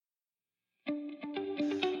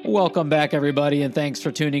Welcome back, everybody, and thanks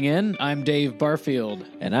for tuning in. I'm Dave Barfield.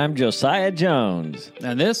 And I'm Josiah Jones.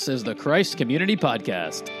 And this is the Christ Community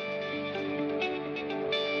Podcast.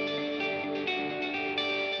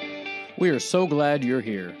 We are so glad you're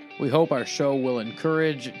here. We hope our show will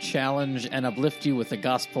encourage, challenge, and uplift you with the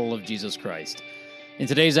gospel of Jesus Christ. In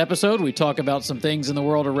today's episode, we talk about some things in the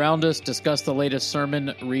world around us, discuss the latest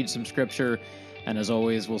sermon, read some scripture, and as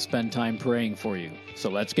always, we'll spend time praying for you. So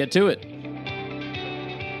let's get to it.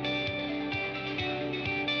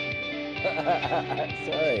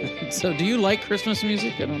 Sorry. So do you like Christmas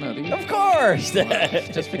music? I don't know. Do you? Of course. Well,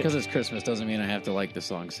 just because it's Christmas doesn't mean I have to like the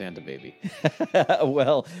song Santa Baby.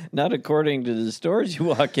 Well, not according to the stores you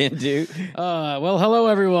walk into. Well, hello,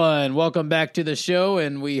 everyone. Welcome back to the show,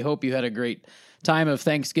 and we hope you had a great time of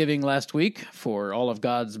Thanksgiving last week for all of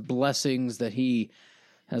God's blessings that He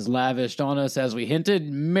has lavished on us. As we hinted,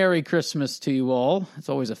 Merry Christmas to you all. It's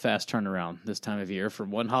always a fast turnaround this time of year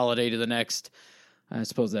from one holiday to the next. I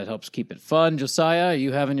suppose that helps keep it fun. Josiah, are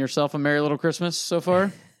you having yourself a merry little Christmas so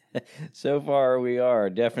far? So far, we are,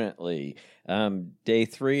 definitely. Day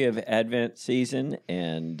 3 of Advent season,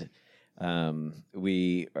 and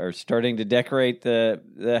we are starting to decorate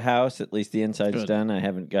the house. At least the inside's Good. done. I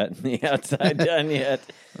haven't gotten the outside done yet.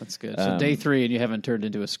 That's good. So day 3, and you haven't turned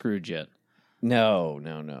into a Scrooge yet. No.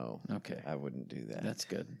 Okay. I wouldn't do that. That's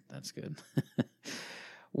good.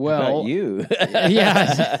 How Well, about you?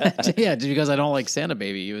 yeah, because I don't like Santa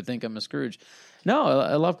Baby. You would think I'm a Scrooge. No,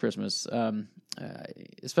 I love Christmas,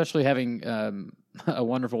 especially having a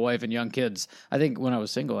wonderful wife and young kids. I think when I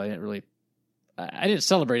was single, I didn't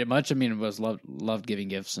celebrate it much. I mean, it was loved giving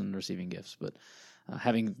gifts and receiving gifts, but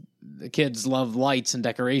having the kids love lights and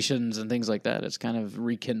decorations and things like that, it's kind of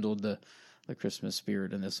rekindled the Christmas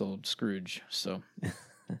spirit in this old Scrooge. So.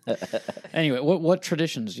 Anyway, what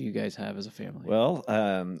traditions do you guys have as a family? Well,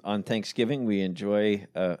 on Thanksgiving, we enjoy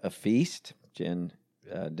a feast. Jen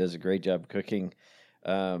does a great job cooking.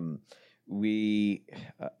 We,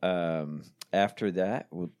 after that,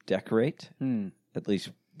 we'll decorate, at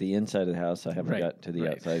least the inside of the house. I haven't gotten to the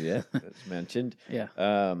outside yet, as mentioned. Yeah.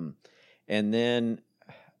 And then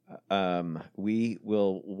we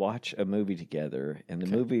will watch a movie together, and the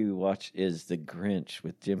movie we watch is The Grinch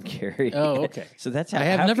with Jim Carrey. Oh, okay. So that's how I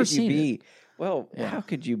have how never could you seen be, it. Well, Yeah. how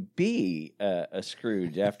could you be a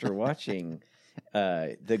Scrooge after watching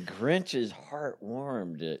The Grinch is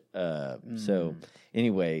heartwarmed? So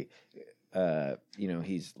anyway,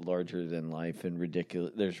 he's larger than life and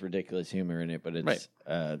ridiculous. There's ridiculous humor in it, but it's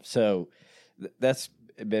so that's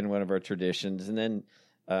been one of our traditions. And then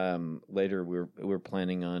later we're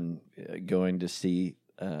planning on going to see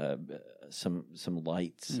some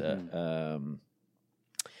lights, and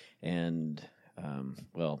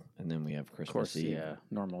then we have Christmas Eve. Yeah,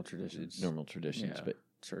 normal traditions. Yeah, but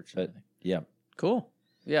church. but yeah, cool.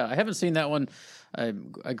 Yeah, I haven't seen that one. I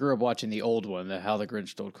grew up watching the old one, How the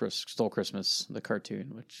Grinch Stole Christmas, the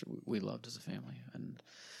cartoon, which we loved as a family, and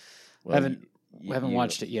haven't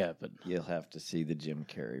watched it yet. But you'll have to see the Jim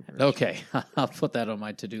Carrey version. Okay, I'll put that on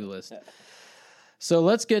my to-do list. So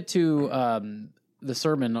let's get to the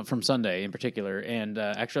sermon from Sunday in particular. And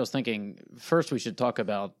actually, I was thinking first we should talk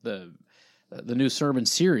about the new sermon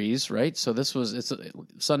series, right? So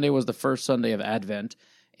Sunday was the first Sunday of Advent,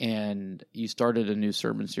 and you started a new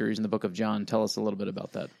sermon series in the book of John. Tell us a little bit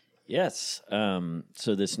about that. Yes.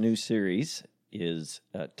 So this new series is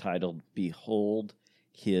titled "Behold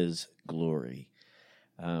His Glory."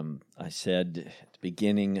 I said at the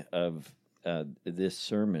beginning of this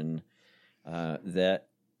sermon that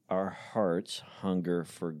our hearts hunger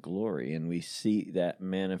for glory, and we see that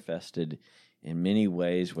manifested in many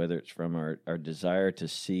ways, whether it's from our desire to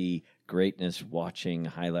see greatness, watching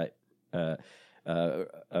highlight a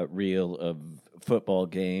reel of football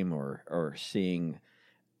game, or seeing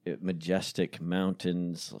majestic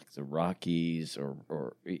mountains like the Rockies or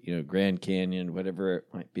Grand Canyon, whatever it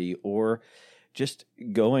might be, or just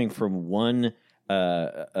going from one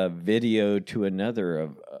a video to another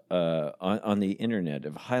of on the internet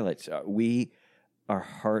of highlights. Our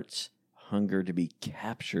hearts hunger to be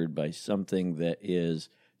captured by something that is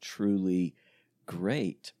truly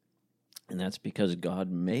great, and that's because God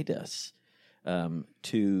made us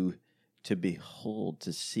to behold,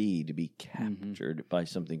 to see, to be captured by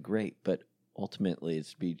something great. But ultimately,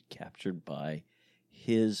 it's to be captured by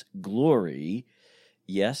His glory.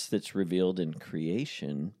 Yes, that's revealed in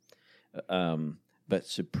creation, but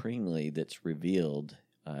supremely that's revealed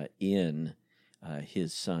in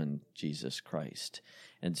His Son, Jesus Christ.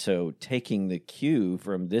 And so taking the cue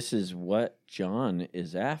from this is what John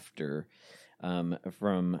is after,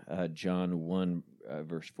 from John 1,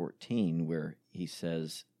 verse 14, where he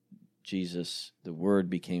says, Jesus, the Word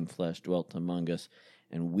became flesh, dwelt among us,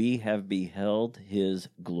 and we have beheld his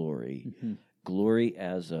glory, glory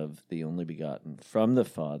as of the only begotten from the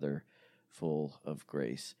Father, full of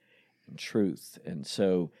grace and truth. And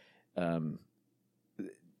so,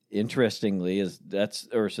 interestingly, that's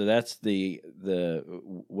the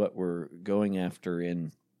what we're going after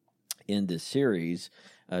in this series,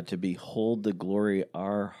 to behold the glory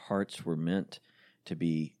our hearts were meant to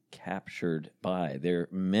be captured by. They're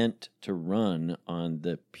meant to run on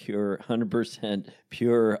the pure, 100%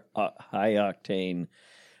 pure, high octane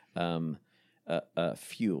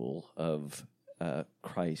fuel of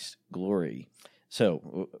Christ's glory.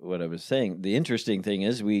 So, what I was saying, the interesting thing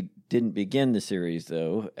is, we didn't begin the series,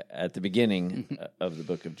 though, at the beginning of the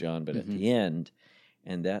book of John, but at the end,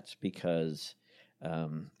 and that's because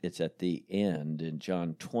it's at the end in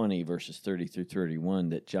John 20, verses 30 through 31,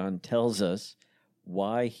 that John tells us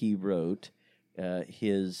why he wrote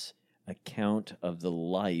his account of the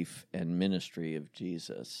life and ministry of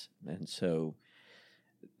Jesus. And so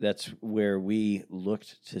that's where we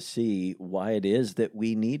looked to see why it is that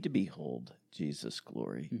we need to behold Jesus'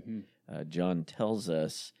 glory. John tells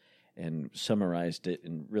us, and summarized it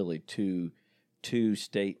in really two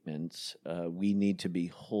statements. We need to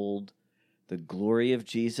behold the glory of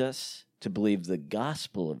Jesus, to believe the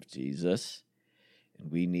gospel of Jesus,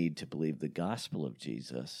 and we need to believe the gospel of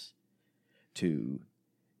Jesus to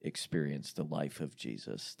experience the life of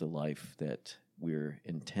Jesus, the life that we're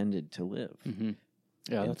intended to live.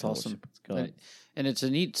 Yeah, that's awesome. And it's a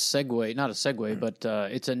neat segue, not a segue, but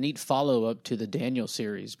it's a neat follow-up to the Daniel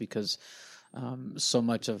series, because so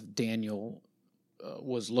much of Daniel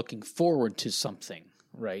was looking forward to something,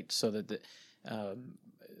 right? So that the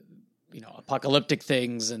apocalyptic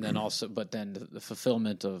things, and then also, but then the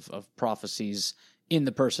fulfillment of prophecies in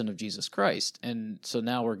the person of Jesus Christ. And so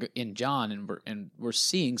now we're in John, and we're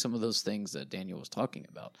seeing some of those things that Daniel was talking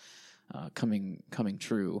about coming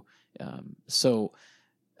true. So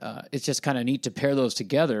it's just kind of neat to pair those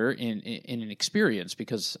together in an experience,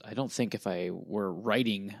 because I don't think if I were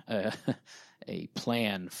writing a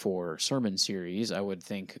plan for sermon series, I would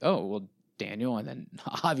think, oh, well, Daniel, and then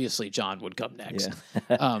obviously John would come next.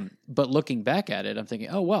 Yeah. But looking back at it, I'm thinking,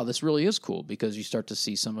 oh, wow, this really is cool, because you start to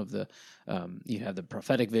see some of the, you have the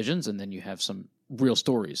prophetic visions, and then you have some real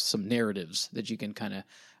stories, some narratives that you can kind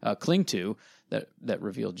of cling to that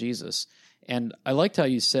reveal Jesus. And I liked how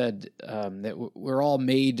you said that we're all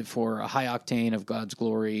made for a high octane of God's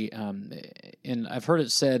glory. And I've heard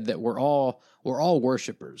it said that we're all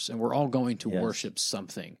worshipers, and we're all going to worship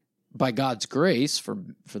something. By God's grace, for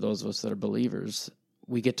those of us that are believers,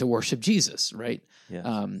 we get to worship Jesus, right? Yes.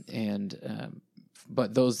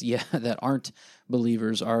 But those that aren't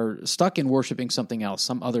believers are stuck in worshiping something else,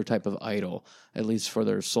 some other type of idol, at least for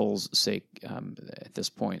their soul's sake at this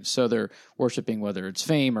point. So they're worshiping, whether it's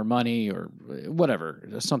fame or money or whatever,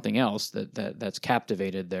 something else that's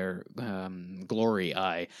captivated their glory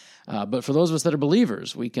eye. But for those of us that are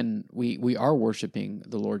believers, we are worshiping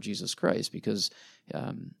the Lord Jesus Christ, because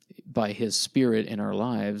by His Spirit in our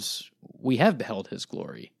lives, we have beheld His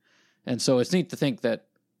glory. And so it's neat to think that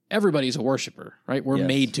everybody's a worshiper, right? We're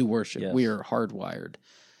made to worship. Yes. We are hardwired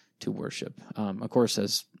to worship. Of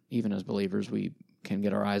course, even as believers, we can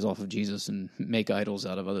get our eyes off of Jesus and make idols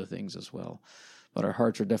out of other things as well. But our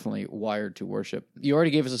hearts are definitely wired to worship. You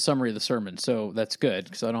already gave us a summary of the sermon, so that's good,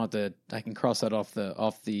 because I don't have to. I can cross that off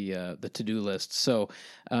the to-do list. So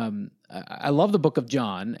I love the book of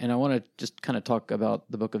John, and I want to just kind of talk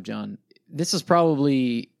about the book of John. This is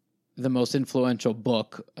probably the most influential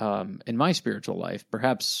book in my spiritual life,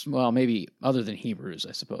 perhaps, well, maybe other than Hebrews,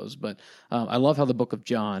 I suppose. But I love how the book of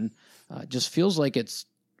John just feels like it's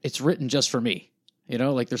written just for me.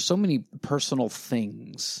 Like there's so many personal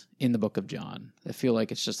things in the book of John. I feel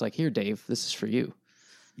like it's just like, here, Dave, this is for you.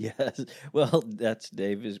 Yes. Well, that's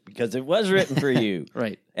Dave, is because it was written for you.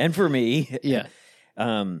 Right. And for me. Yeah.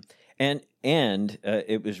 And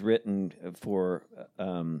it was written for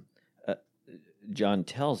John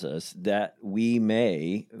tells us that we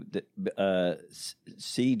may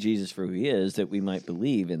see Jesus for who He is, that we might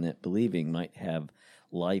believe, and that believing might have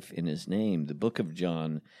life in His name. The book of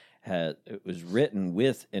John it was written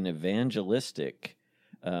with an evangelistic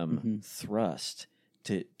thrust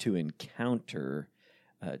to encounter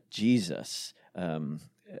Jesus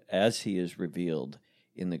as He is revealed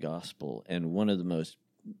in the gospel. And one of the most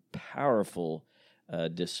powerful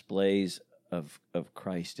displays of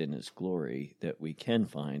Christ in His glory that we can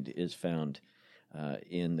find is found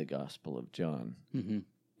in the Gospel of John.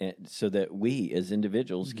 And so that we as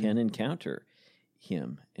individuals can encounter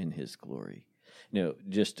Him in His glory.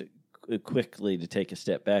 Just quickly to take a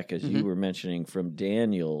step back, as you were mentioning from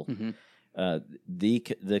Daniel,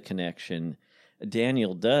 the connection.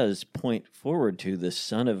 Daniel does point forward to the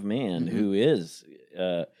Son of Man, who is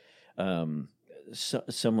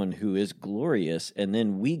someone who is glorious, and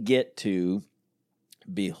then we get to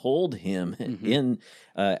behold him in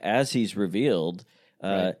as he's revealed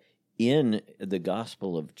in the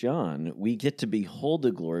Gospel of John. We get to behold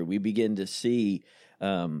the glory. We begin to see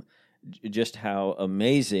just how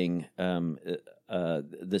amazing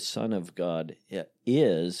the Son of God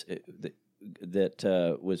is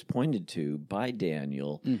that was pointed to by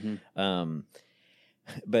Daniel.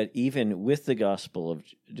 But even with the Gospel of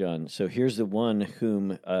John, so here's the one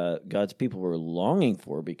whom God's people were longing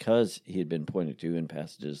for because he had been pointed to in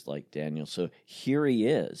passages like Daniel. So here he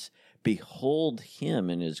is. Behold him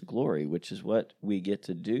in his glory, which is what we get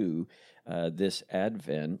to do this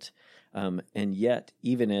Advent. And yet,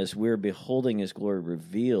 even as we're beholding his glory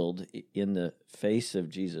revealed in the face of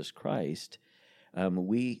Jesus Christ,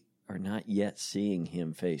 we are not yet seeing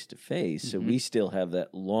him face to face. So we still have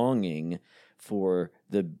that longing for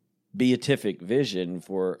the beatific vision,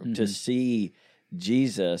 for to see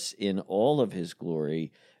Jesus in all of his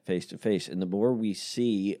glory face to face. And the more we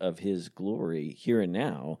see of his glory here and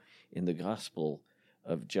now in the Gospel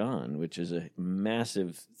of John, which is a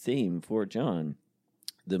massive theme for John,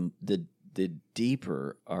 the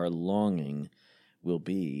deeper our longing will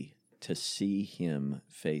be to see him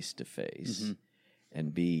face to face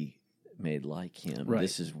and be made like him. Right.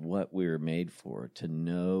 This is what we were made for, to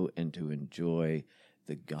know and to enjoy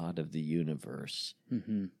the God of the universe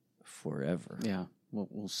forever. Yeah,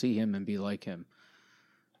 we'll see him and be like him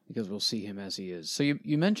because we'll see him as he is. So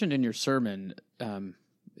you mentioned in your sermon, in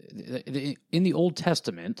the Old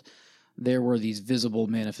Testament, there were these visible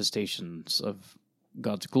manifestations of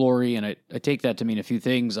God's glory, and I take that to mean a few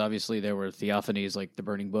things. Obviously, there were theophanies like the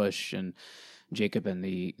burning bush and Jacob and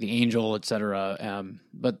the angel, etc.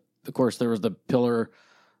 But of course, there was the pillar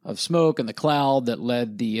of smoke and the cloud that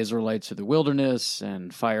led the Israelites through the wilderness,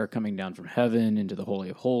 and fire coming down from heaven into the Holy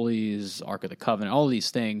of Holies, Ark of the Covenant, all of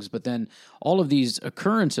these things. But then all of these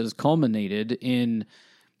occurrences culminated in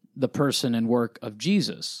the person and work of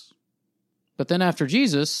Jesus. But then after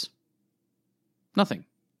Jesus, nothing.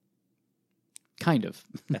 Kind of.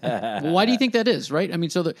 Why do you think that is, right? I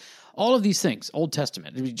mean, so all of these things, Old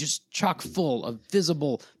Testament, it was just chock full of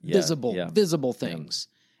visible things.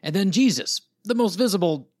 And then Jesus, the most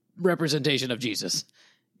visible representation of Jesus.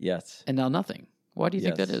 Yes. And now nothing. Why do you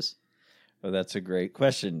think that is? Well, that's a great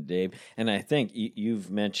question, Dave. And I think you've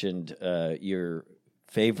mentioned your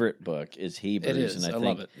favorite book is Hebrews. It is. And I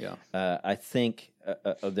love it. Yeah. I think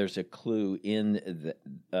there's a clue in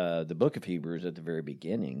the book of Hebrews at the very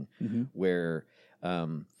beginning where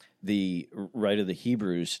the writer of the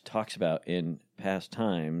Hebrews talks about in past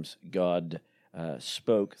times God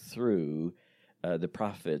spoke through the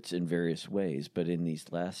prophets in various ways, but in these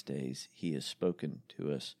last days he has spoken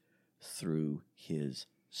to us through his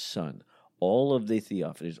Son. All of the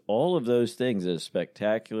theophanies, all of those things, as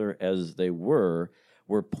spectacular as they were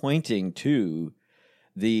pointing to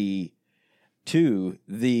the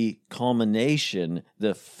culmination,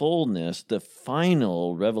 the fullness, the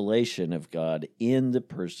final revelation of God in the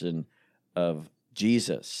person of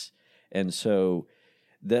Jesus. And so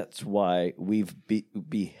that's why we've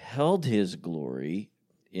beheld his glory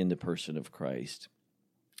in the person of Christ.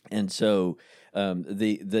 And so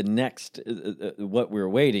the next, what we're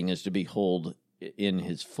waiting is to behold in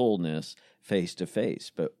his fullness face to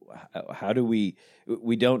face. But how do we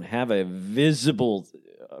don't have a visible,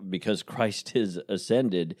 because Christ is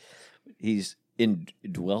ascended, he's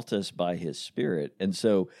indwelt us by his Spirit. And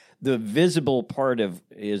so the visible part of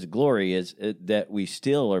his glory is that we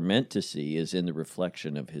still are meant to see is in the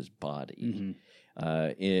reflection of his body,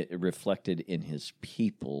 reflected in his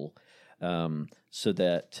people, so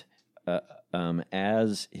that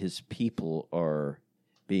as his people are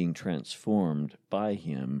being transformed by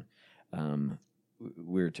him,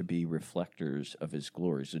 we're to be reflectors of his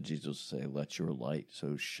glory. So Jesus will say, let your light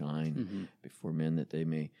so shine before men that they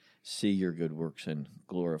may see your good works and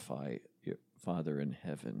glorify your Father in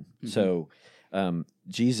heaven. So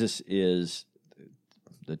Jesus is,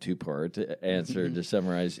 the two-part answer to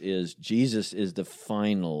summarize is, Jesus is the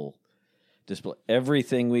final display.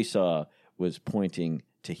 Everything we saw was pointing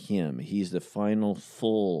to him. He's the final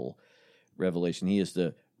full revelation. He is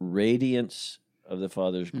the radiance of the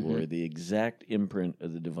Father's glory, the exact imprint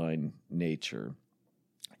of the divine nature.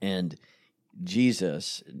 And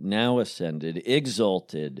Jesus, now ascended,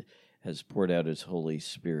 exalted, has poured out his Holy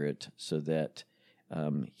Spirit so that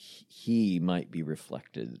he might be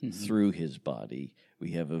reflected through his body.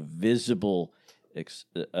 We have a visible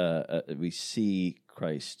we see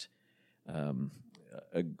Christ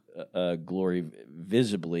a glory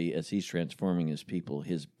visibly as he's transforming his people,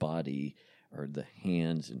 his body, or the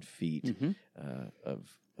hands and feet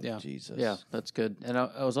of Jesus. Yeah, that's good. And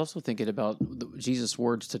I was also thinking about Jesus'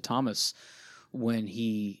 words to Thomas when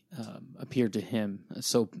he appeared to him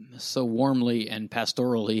so warmly and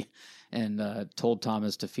pastorally, and told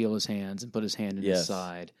Thomas to feel his hands and put his hand in his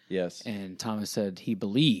side. Yes. And Thomas said he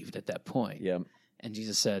believed at that point. Yeah. And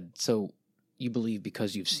Jesus said, "So you believe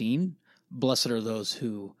because you've seen? Blessed are those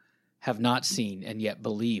who have not seen and yet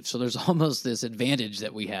believe." So there's almost this advantage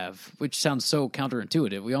that we have, which sounds so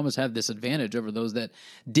counterintuitive. We almost have this advantage over those that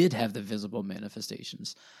did have the visible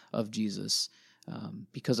manifestations of Jesus.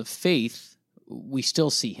 Because of faith, we still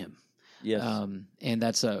see him. Yes. And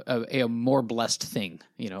that's a more blessed thing,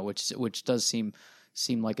 which does seem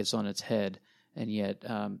like it's on its head. And yet,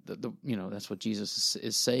 that's what Jesus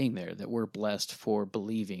is saying there, that we're blessed for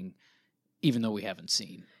believing, even though we haven't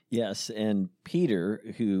seen. Yes, and Peter,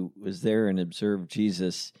 who was there and observed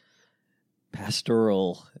Jesus'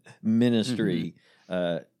 pastoral ministry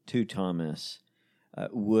to Thomas,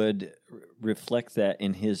 would reflect that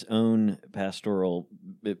in his own pastoral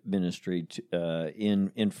ministry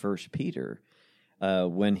in 1 Peter,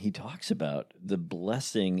 when he talks about the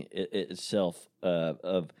blessing itself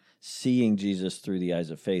of seeing Jesus through the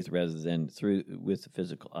eyes of faith rather than with the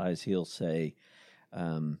physical eyes. He'll say,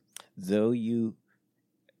 though you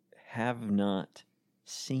have not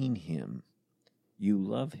seen him, you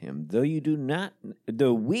love him.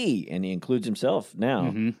 Though we, and he includes himself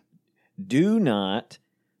now, do not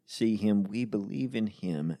see him, we believe in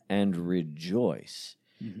him and rejoice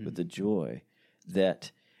with the joy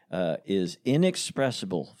that is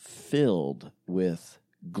inexpressible, filled with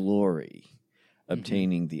glory,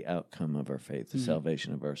 obtaining the outcome of our faith, the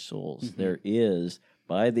salvation of our souls. There is,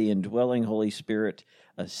 by the indwelling Holy Spirit,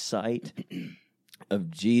 a sight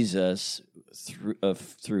of Jesus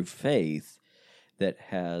through faith that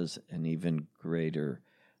has an even greater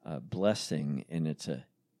blessing, and it's a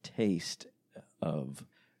taste of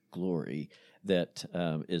glory that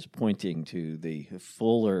is pointing to the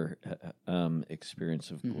fuller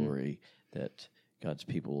experience of glory that God's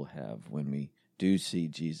people will have when we do see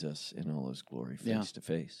Jesus in all his glory face to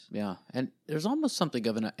face. Yeah, and there's almost something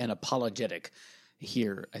of an apologetic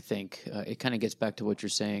here, I think. It kind of gets back to what you're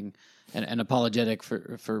saying. An apologetic,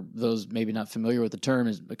 for those maybe not familiar with the term,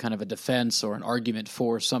 is kind of a defense or an argument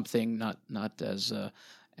for something, not as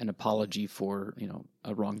an apology for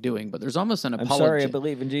a wrongdoing. But there's almost an apology. I'm sorry, I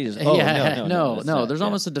believe in Jesus. Oh, no. There's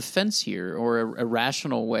almost a defense here, or a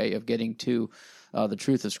rational way of getting to the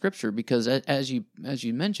truth of Scripture, because as you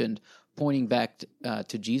mentioned, pointing back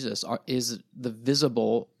to Jesus is the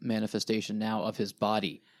visible manifestation now of his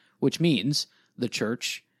body, which means the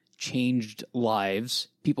church, changed lives,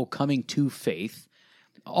 people coming to faith.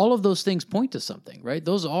 All of those things point to something, right?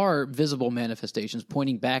 Those are visible manifestations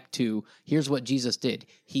pointing back to, here's what Jesus did.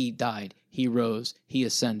 He died, he rose, he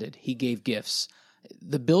ascended, he gave gifts.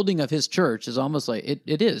 The building of his church is almost like,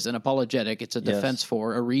 it is an apologetic. It's a defense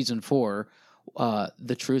for, a reason for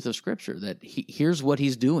the truth of Scripture, that here's what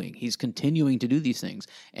he's doing. He's continuing to do these things.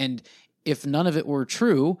 And if none of it were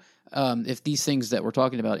true, if these things that we're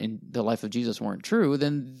talking about in the life of Jesus weren't true,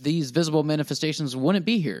 then these visible manifestations wouldn't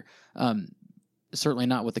be here. Certainly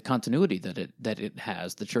not with the continuity that it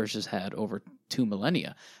has. The church has had over 2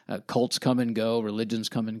 millennia. Cults come and go, religions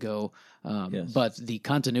come and go, but the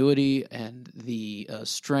continuity and the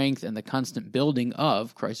strength and the constant building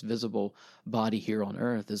of Christ's visible body here on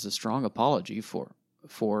earth is a strong apology for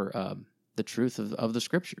the truth of the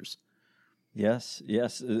Scriptures. Yes.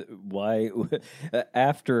 Why?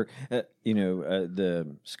 After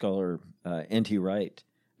the scholar N.T. Wright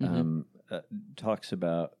talks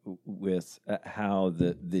about with how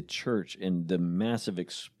the church and the massive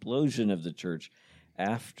explosion of the church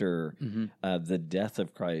after the death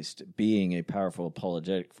of Christ being a powerful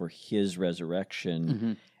apologetic for his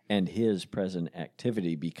resurrection and his present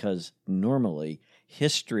activity, because normally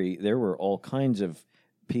history, there were all kinds of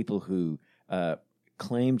people who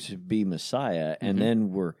claimed to be Messiah and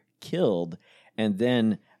then were killed, and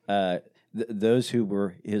then those who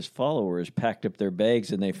were his followers packed up their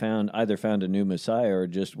bags and they either found a new Messiah or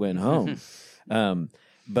just went home.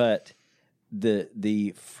 But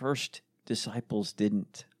the first disciples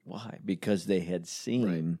didn't. Why? Because they had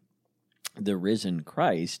seen the risen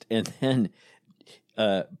Christ. And then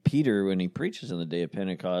Peter, when he preaches on the day of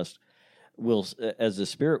Pentecost, as the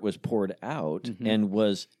Spirit was poured out and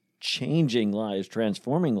was changing lives,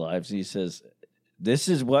 transforming lives, he says, this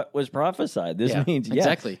is what was prophesied. This means,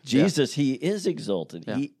 exactly. Jesus, he is exalted.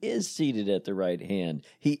 Yeah. He is seated at the right hand.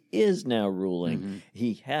 He is now ruling.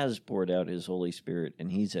 He has poured out his Holy Spirit,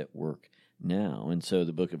 and he's at work now. And so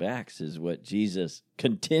the book of Acts is what Jesus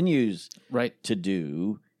continues to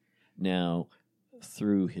do now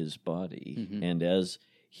through his body. And as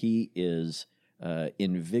he is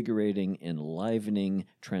invigorating, enlivening,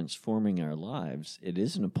 transforming our lives, it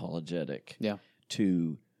is an apologetic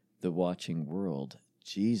to the watching world.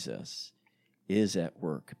 Jesus is at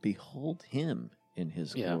work. Behold him in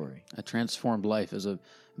his glory. A transformed life is a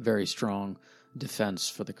very strong defense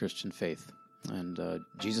for the Christian faith. And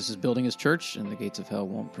Jesus is building his church, and the gates of hell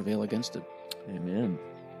won't prevail against it. Amen.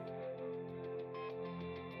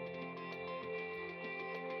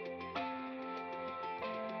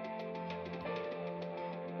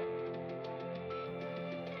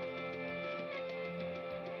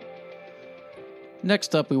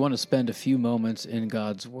 Next up, we want to spend a few moments in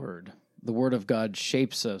God's Word. The Word of God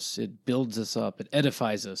shapes us, it builds us up, it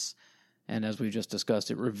edifies us, and as we just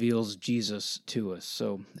discussed, it reveals Jesus to us.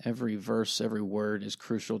 So every verse, every word is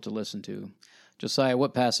crucial to listen to. Josiah,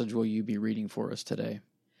 what passage will you be reading for us today?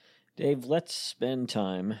 Dave, let's spend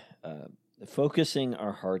time focusing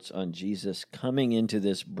our hearts on Jesus coming into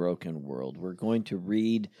this broken world. We're going to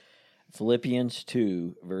read Philippians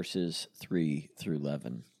 2, verses 3 through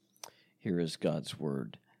 11. Here is God's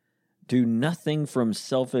word. Do nothing from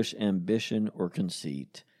selfish ambition or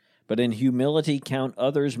conceit, but in humility count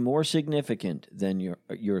others more significant than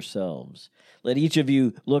yourselves. Let each of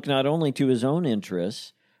you look not only to his own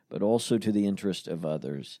interests, but also to the interest of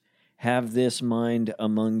others. Have this mind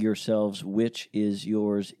among yourselves, which is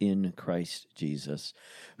yours in Christ Jesus,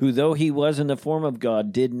 who, though he was in the form of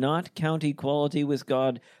God, did not count equality with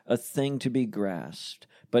God a thing to be grasped,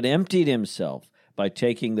 but emptied himself by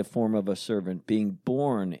taking the form of a servant, being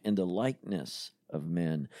born in the likeness of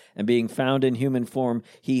men, and being found in human form,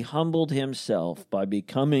 he humbled himself by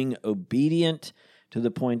becoming obedient to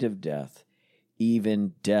the point of death,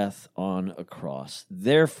 even death on a cross.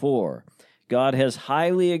 Therefore, God has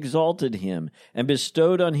highly exalted him and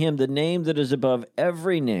bestowed on him the name that is above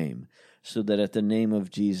every name, so that at the name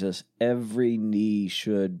of Jesus every knee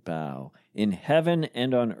should bow, in heaven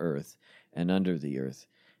and on earth and under the earth,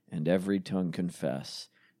 and every tongue confess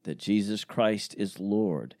that Jesus Christ is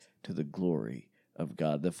Lord, to the glory of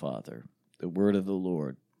God the Father. The word of the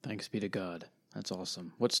Lord. Thanks be to God. That's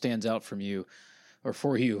awesome. What stands out from you, or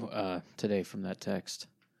for you, today from that text?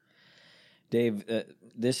 Dave,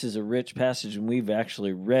 this is a rich passage, and we've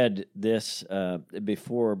actually read this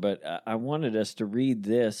before, but I wanted us to read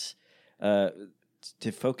this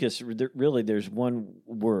to focus. Really, there's one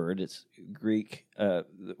word. It's Greek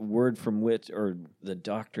word from which, or the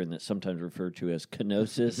doctrine that's sometimes referred to as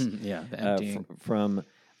kenosis. The emptying.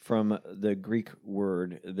 From the Greek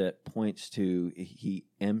word that points to he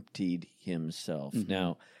emptied himself.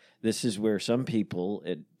 Now, this is where some people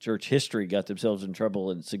at church history got themselves in trouble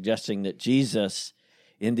in suggesting that Jesus,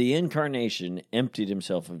 in the incarnation, emptied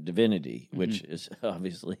himself of divinity, which is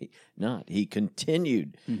obviously not. He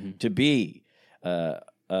continued to be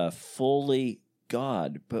fully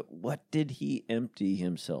God. But what did he empty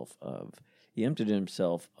himself of? He emptied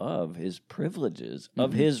himself of his privileges,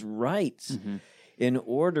 of his rights, in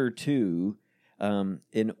order to veil,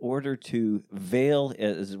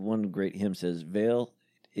 as one great hymn says, veil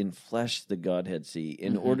in flesh the Godhead see,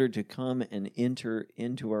 in order to come and enter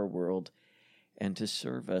into our world and to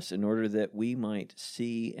serve us, in order that we might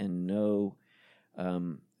see and know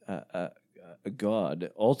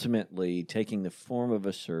God, ultimately taking the form of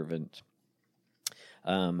a servant,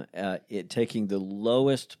 taking the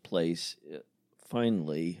lowest place,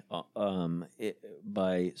 finally,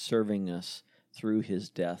 by serving us through his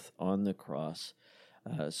death on the cross,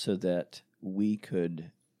 so that we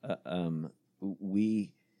could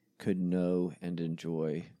know and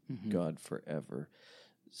enjoy God forever.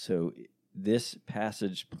 So this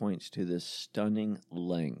passage points to the stunning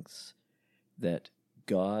lengths that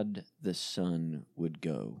God the Son would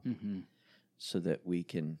go so that we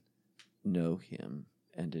can know him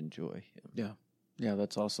and enjoy him. Yeah,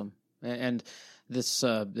 that's awesome. And this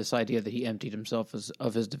idea that he emptied himself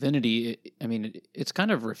of his divinity, it's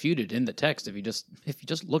kind of refuted in the text if you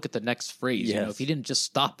just look at the next phrase. Yes. If he didn't just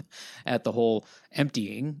stop at the whole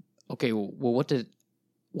emptying, okay, well,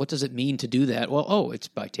 what does it mean to do that? Well, it's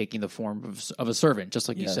by taking the form of a servant, just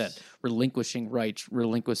like you said, relinquishing rights,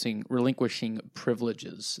 relinquishing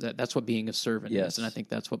privileges. That's what being a servant is, and I think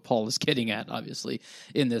that's what Paul is getting at, obviously,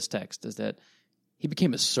 in this text, is that he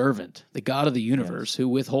became a servant, the God of the universe, who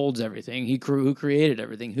withholds everything, who created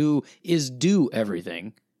everything, who is due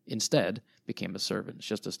everything, instead became a servant. It's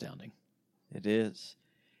just astounding. It is.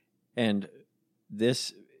 And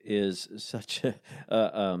this is such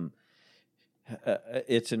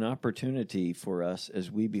it's an opportunity for us as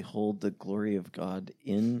we behold the glory of God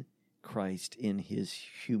in Christ in his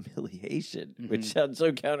humiliation, which sounds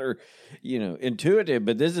so intuitive,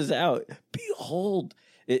 but this is how, behold,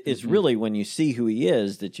 it's really when you see who he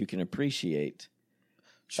is that you can appreciate.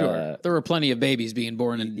 Sure. There were plenty of babies being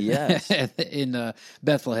born in in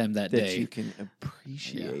Bethlehem that day. That you can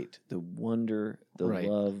appreciate the wonder, the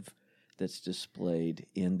love that's displayed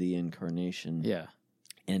in the incarnation. Yeah.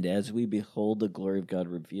 And as we behold the glory of God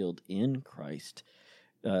revealed in Christ,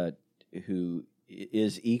 who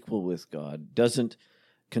is equal with God, doesn't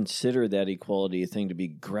consider that equality a thing to be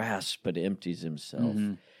grasped, but empties himself.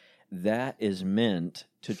 That is meant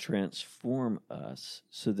to transform us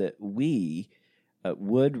so that we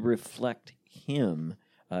would reflect him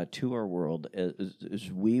to our world,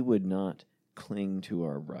 as we would not cling to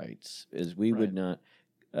our rights, as we would not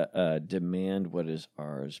demand what is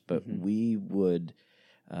ours, but we would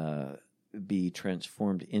be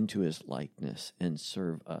transformed into his likeness and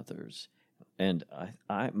serve others. And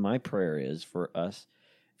my prayer is for us,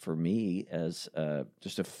 for me, as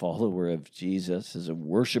just a follower of Jesus, as a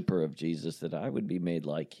worshiper of Jesus, that I would be made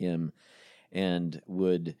like him and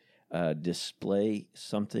would display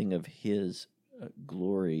something of his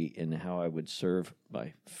glory in how I would serve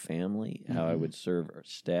my family, how I would serve our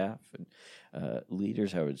staff and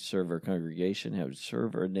leaders, how I would serve our congregation, how I would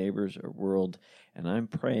serve our neighbors, our world. And I'm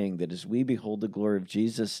praying that as we behold the glory of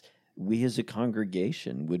Jesus, we as a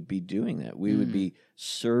congregation would be doing that. We would be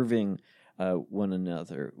serving one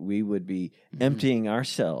another. We would be emptying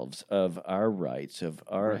ourselves of our rights, of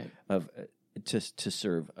our to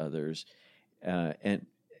serve others, and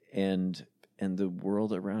the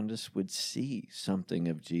world around us would see something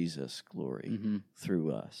of Jesus' glory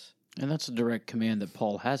through us. And that's a direct command that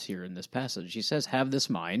Paul has here in this passage. He says, have this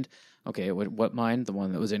mind. Okay, what mind? The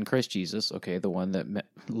one that was in Christ Jesus. Okay, the one that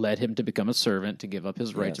led him to become a servant, to give up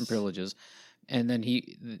his rights and privileges. And then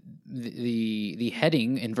the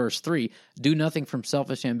heading in verse 3, do nothing from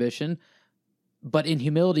selfish ambition, but in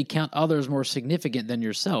humility count others more significant than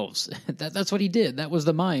yourselves. That's what he did. That was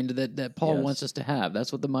the mind that Paul wants us to have.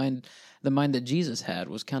 That's what the mind that Jesus had,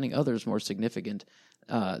 was counting others more significant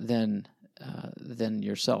than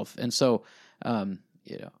yourself. And so,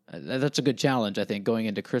 that's a good challenge, I think, going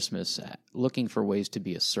into Christmas, looking for ways to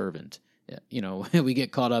be a servant. We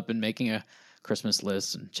get caught up in making a Christmas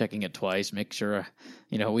list and checking it twice, make sure,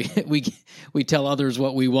 we tell others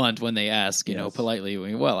what we want when they ask,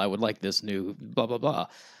 politely, well, I would like this new blah, blah, blah.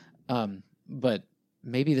 But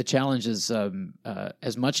maybe the challenge is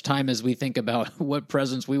as much time as we think about what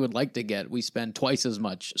presents we would like to get, we spend twice as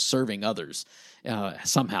much serving others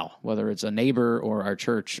somehow, whether it's a neighbor or our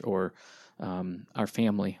church or our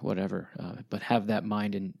family, whatever. But have that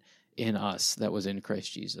mind in us that was in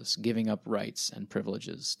Christ Jesus, giving up rights and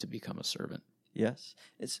privileges to become a servant. Yes.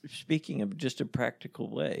 It's speaking of just a practical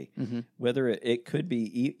way, whether it could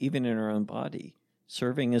be even in our own body.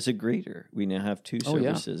 Serving as a greeter. We now have 2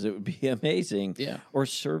 services. It would be amazing. Yeah. Or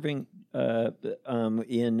serving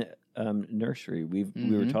in nursery. We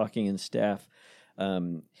were talking in staff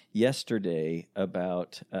yesterday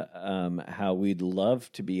about how we'd love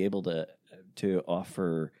to be able to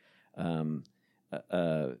offer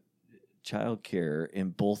childcare in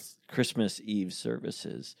both Christmas Eve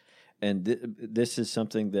services. And this is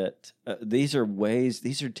something that these are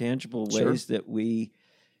tangible ways that we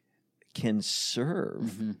can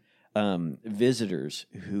serve visitors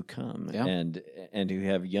who come and who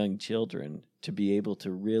have young children, to be able to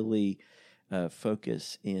really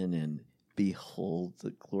focus in and behold the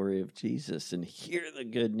glory of Jesus and hear the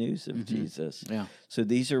good news of Jesus. Yeah. So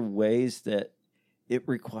these are ways that it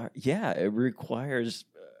requires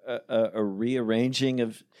a rearranging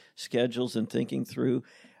of schedules and thinking through.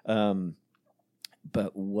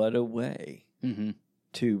 But what a way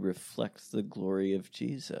to reflect the glory of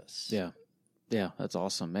Jesus. Yeah. Yeah, that's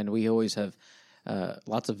awesome. And we always have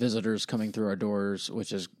lots of visitors coming through our doors,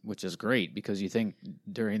 which is great, because you think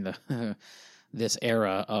during the this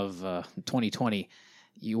era of 2020,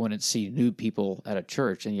 you wouldn't see new people at a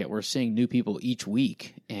church, and yet we're seeing new people each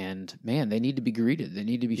week. And man, they need to be greeted. They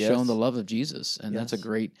need to be shown the love of Jesus, and that's a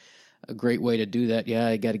great way to do that. Yeah,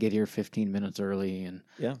 I got to get here 15 minutes early and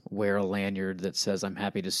wear a lanyard that says "I'm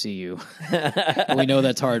happy to see you." We know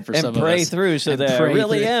that's hard for some of us. And pray through so that I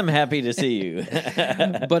really am happy to see you.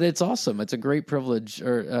 But it's awesome. It's a great privilege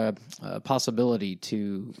or possibility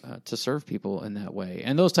to serve people in that way.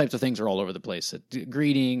 And those types of things are all over the place.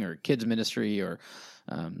 Greeting or kids ministry or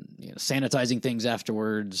sanitizing things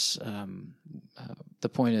afterwards. The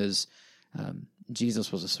point is,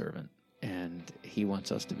 Jesus was a servant. and he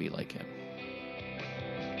wants us to be like him.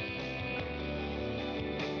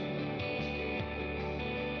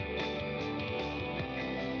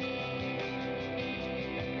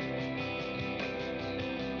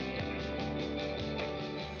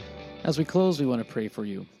 As we close, we want to pray for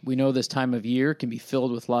you. We know this time of year can be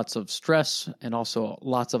filled with lots of stress and also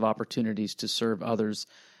lots of opportunities to serve others.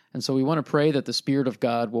 And so we want to pray that the Spirit of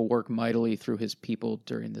God will work mightily through his people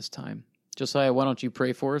during this time. Josiah, why don't you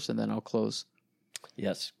pray for us, and then I'll close.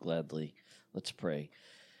 Yes, gladly. Let's pray.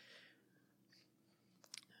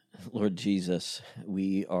 Lord Jesus,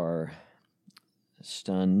 we are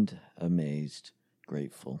stunned, amazed,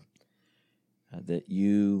 grateful that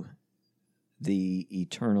you, the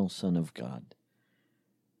eternal Son of God,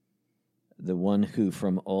 the one who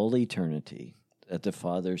from all eternity at the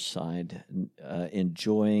Father's side,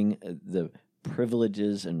 enjoying the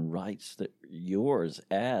privileges and rights that yours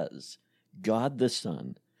as God the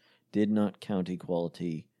Son, did not count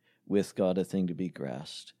equality with God a thing to be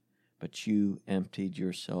grasped, but you emptied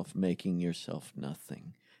yourself, making yourself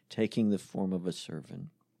nothing, taking the form of a servant.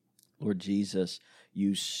 Lord Jesus,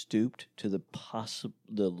 you stooped to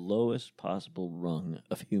the lowest possible rung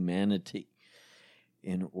of humanity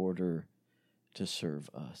in order to serve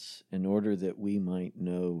us, in order that we might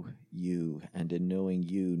know you, and in knowing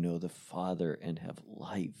you, know the Father and have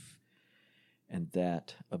life, and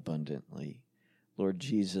that abundantly. Lord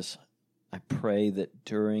Jesus, I pray that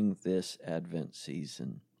during this Advent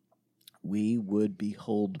season, we would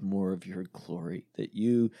behold more of your glory, that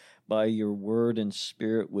you, by your word and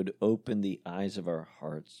spirit, would open the eyes of our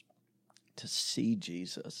hearts to see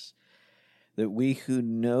Jesus, that we who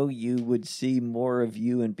know you would see more of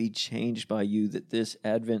you and be changed by you, that this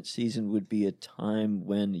Advent season would be a time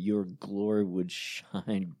when your glory would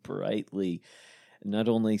shine brightly, not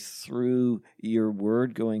only through your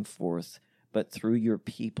word going forth, but through your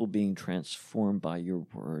people being transformed by your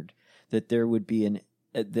word, that there would be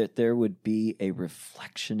a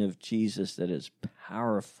reflection of Jesus that is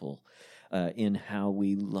powerful in how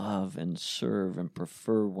we love and serve and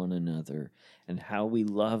prefer one another, and how we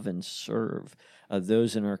love and serve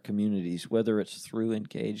those in our communities, whether it's through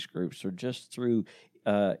engaged groups or just through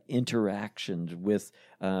interactions with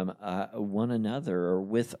one another or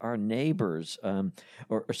with our neighbors,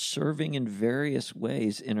 or serving in various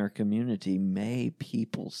ways in our community. May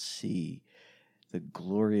people see the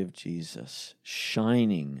glory of Jesus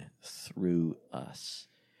shining through us.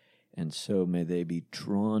 And so may they be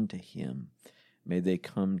drawn to him. May they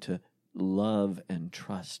come to love and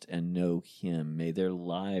trust and know him. May their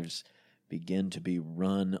lives begin to be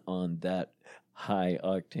run on that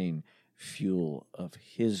high-octane fuel of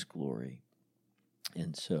his glory.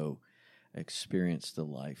 And so experience the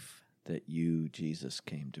life that you, Jesus,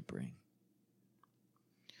 came to bring.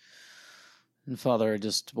 And Father, I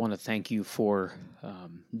just want to thank you for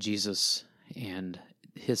Jesus and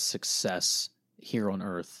his success here on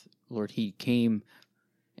earth. Lord, he came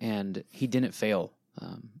and he didn't fail.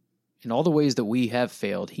 In all the ways that we have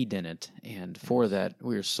failed, he didn't. And for that,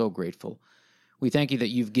 we are so grateful. We thank you that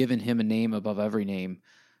you've given him a name above every name,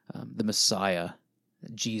 the Messiah,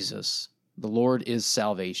 Jesus. The Lord is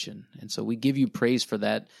salvation. And so we give you praise for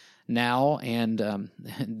that now and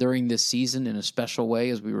during this season in a special way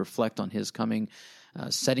as we reflect on his coming,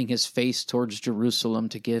 setting his face towards Jerusalem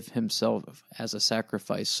to give himself as a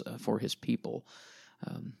sacrifice for his people.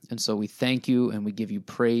 And so we thank you and we give you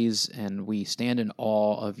praise, and we stand in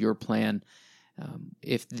awe of your plan.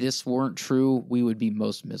 If this weren't true, we would be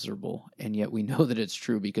most miserable. And yet we know that it's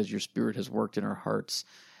true because your Spirit has worked in our hearts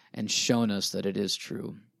and shown us that it is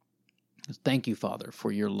true. Thank you, Father,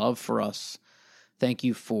 for your love for us. Thank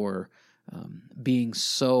you for being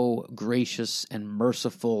so gracious and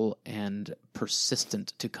merciful and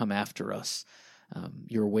persistent to come after us,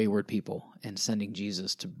 your wayward people, and sending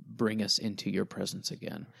Jesus to bring us into your presence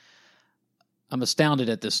again. I'm astounded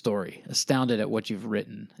at this story, astounded at what you've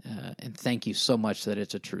written, and thank you so much that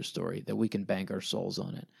it's a true story, that we can bank our souls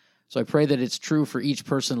on it. So I pray that it's true for each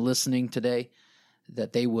person listening today,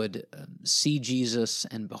 that they would see Jesus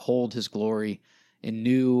and behold his glory in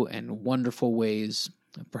new and wonderful ways,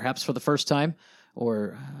 perhaps for the first time,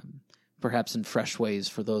 or perhaps in fresh ways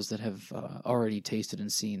for those that have already tasted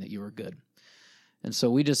and seen that you are good. And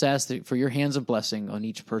so we just ask for your hands of blessing on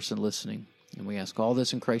each person listening, and we ask all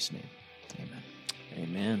this in Christ's name. Amen.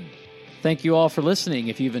 Amen. Thank you all for listening.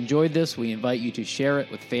 If you've enjoyed this, we invite you to share it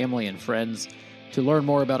with family and friends. To learn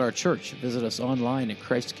more about our church, visit us online at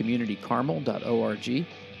christcommunitycarmel.org.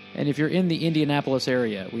 And if you're in the Indianapolis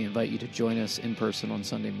area, we invite you to join us in person on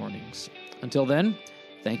Sunday mornings. Until then,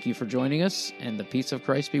 thank you for joining us, and the peace of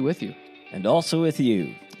Christ be with you. And also with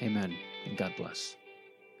you. Amen. And God bless.